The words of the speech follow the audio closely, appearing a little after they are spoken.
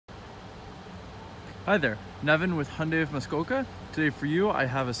Hi there, Nevin with Hyundai of Muskoka. Today for you I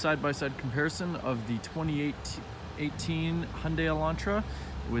have a side-by-side comparison of the 2018 Hyundai Elantra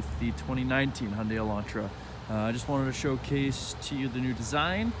with the 2019 Hyundai Elantra. I just wanted to showcase to you the new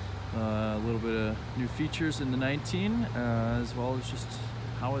design, a little bit of new features in the 19, as well as just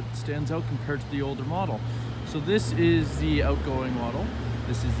how it stands out compared to the older model. So this is the outgoing model,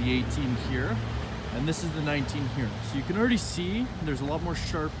 this is the 18 here, and this is the 19 here. So you can already see there's a lot more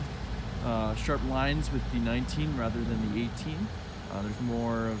sharp lines with the 19 rather than the 18. There's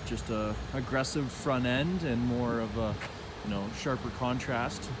more of just a aggressive front end and more of a sharper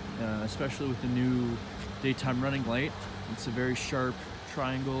contrast, especially with the new daytime running light. It's a very sharp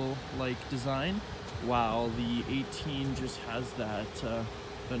triangle-like design, while the 18 just has that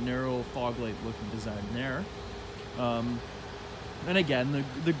narrow fog light looking design there. And again,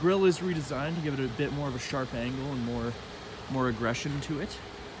 the grille is redesigned to give it a bit more of a sharp angle and more aggression to it.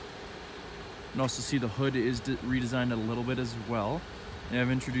 You can also see the hood is redesigned a little bit as well. And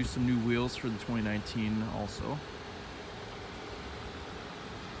I've introduced some new wheels for the 2019 also.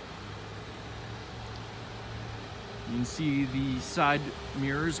 You can see the side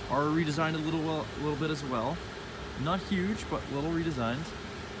mirrors are redesigned a little bit as well. Not huge, but little redesigned.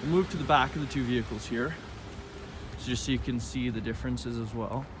 We'll move to the back of the two vehicles here, so just so you can see the differences as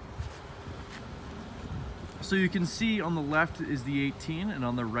well. So you can see on the left is the 18 and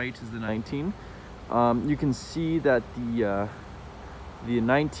on the right is the 19. You can see that the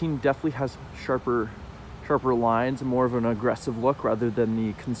 19 definitely has sharper lines and more of an aggressive look rather than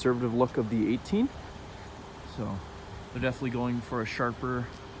the conservative look of the 18. So they're definitely going for a sharper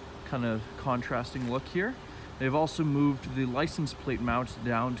kind of contrasting look here. They've also moved the license plate mount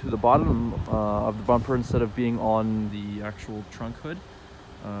down to the bottom of the bumper instead of being on the actual trunk hood.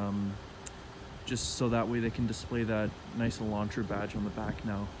 Just so that way they can display that nice Elantra badge on the back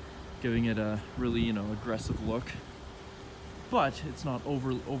now, giving it a really aggressive look, but it's not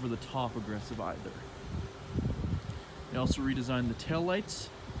over the top aggressive either. They also redesigned the tail lights.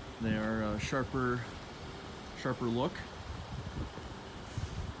 They are a sharper look.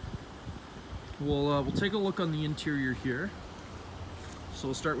 We'll take a look on the interior here. So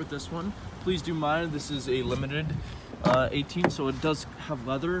we'll start with this one. Please do mind, this is a limited 18, so it does have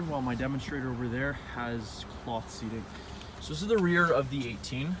leather, while my demonstrator over there has cloth seating. So this is the rear of the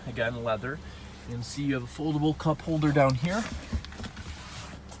 18, again leather. You can see you have a foldable cup holder down here.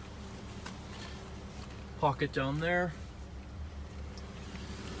 Pocket down there.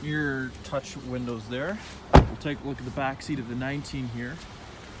 Your touch windows there. We'll take a look at the back seat of the 19 here.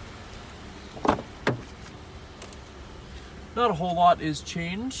 Not a whole lot is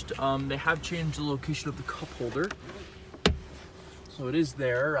changed. They have changed the location of the cup holder. So it is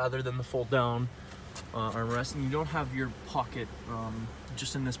there rather than the fold down armrest, and you don't have your pocket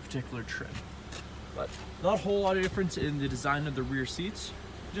just in this particular trim. But not a whole lot of difference in the design of the rear seats,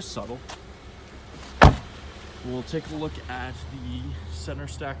 just subtle. We'll take a look at the center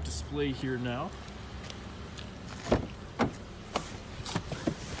stack display here now.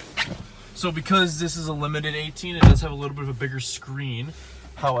 So because this is a limited 18, it does have a little bit of a bigger screen.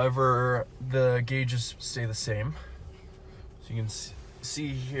 However, the gauges stay the same. So you can see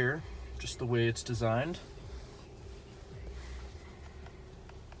here just the way it's designed.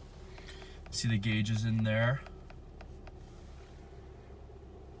 See the gauges in there.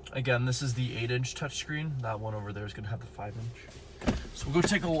 Again, this is the 8-inch touchscreen. That one over there is going to have the 5-inch. So we'll go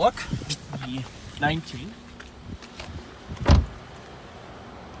take a look at the 19.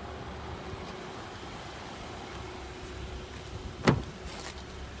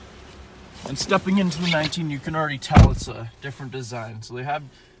 And stepping into the 19, you can already tell it's a different design. So they have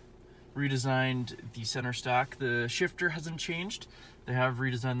redesigned the center stack. The shifter hasn't changed. They have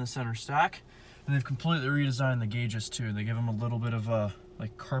redesigned the center stack, and they've completely redesigned the gauges too. They give them a little bit of a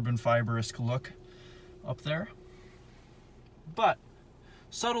like carbon fiber-esque look up there. But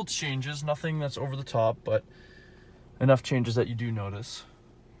subtle changes, nothing that's over the top, but enough changes that you do notice.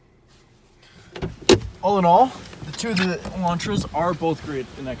 All in all, the two of the Elantras are both great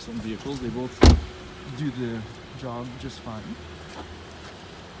and excellent vehicles. They both do the job just fine.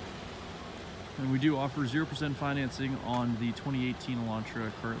 And we do offer 0% financing on the 2018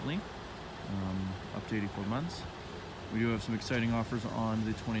 Elantra currently, up to 84 months. We do have some exciting offers on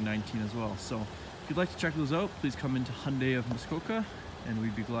the 2019 as well. So if you'd like to check those out, please come into Hyundai of Muskoka, and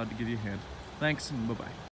we'd be glad to give you a hand. Thanks, and bye-bye.